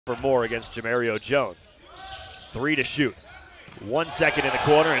for more against Jemerrio Jones. 3 to shoot. 1 second in the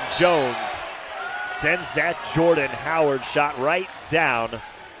corner, and Jones sends that Jordan Howard shot right down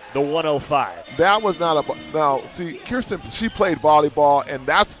the 105. That was not a – now, see, Kirsten, she played volleyball, and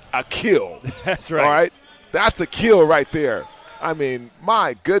that's a kill. That's right. All right? That's a kill right there. I mean,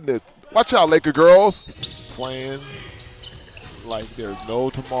 my goodness. Watch out, Laker girls. Playing like there's no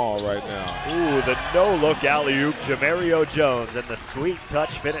tomorrow right now. Ooh, the no-look alley-oop, Jemerrio Jones, and the sweet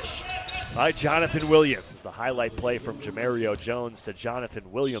touch finish by Jonathan Williams. The highlight play from Jemerrio Jones to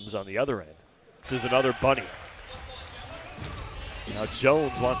Jonathan Williams on the other end. This is another bunny. Now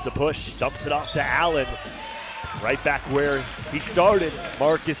Jones wants to push, dumps it off to Allen. Right back where he started,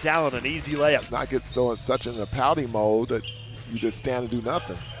 Marcus Allen, an easy layup. Not get such in a pouty mode that you just stand and do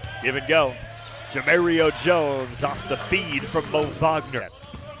nothing. Give and go. Jemerrio Jones off the feed from Mo Wagner.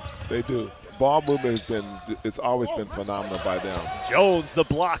 They do. Ball movement it's always been phenomenal by them. Jones the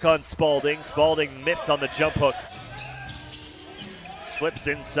block on Spalding. Spalding miss on the jump hook. Slips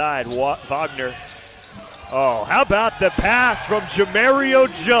inside, Wagner. Oh, how about the pass from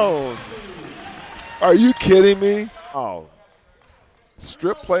Jemerrio Jones? Are you kidding me? Oh,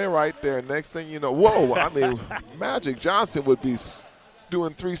 strip play right there. Next thing you know, whoa, I mean, Magic Johnson would be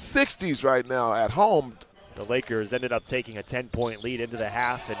doing 360s right now at home. The Lakers ended up taking a 10-point lead into the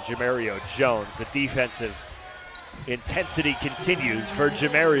half, and Jemerrio Jones, the defensive intensity continues for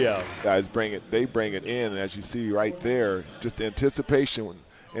Jemerrio. Guys they bring it in, as you see right there, just the anticipation.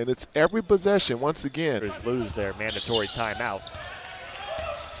 And it's every possession, once again. Lose their mandatory timeout.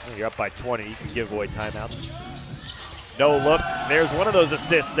 When you're up by 20, you can give away timeouts. No look. There's one of those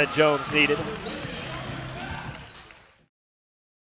assists that Jones needed.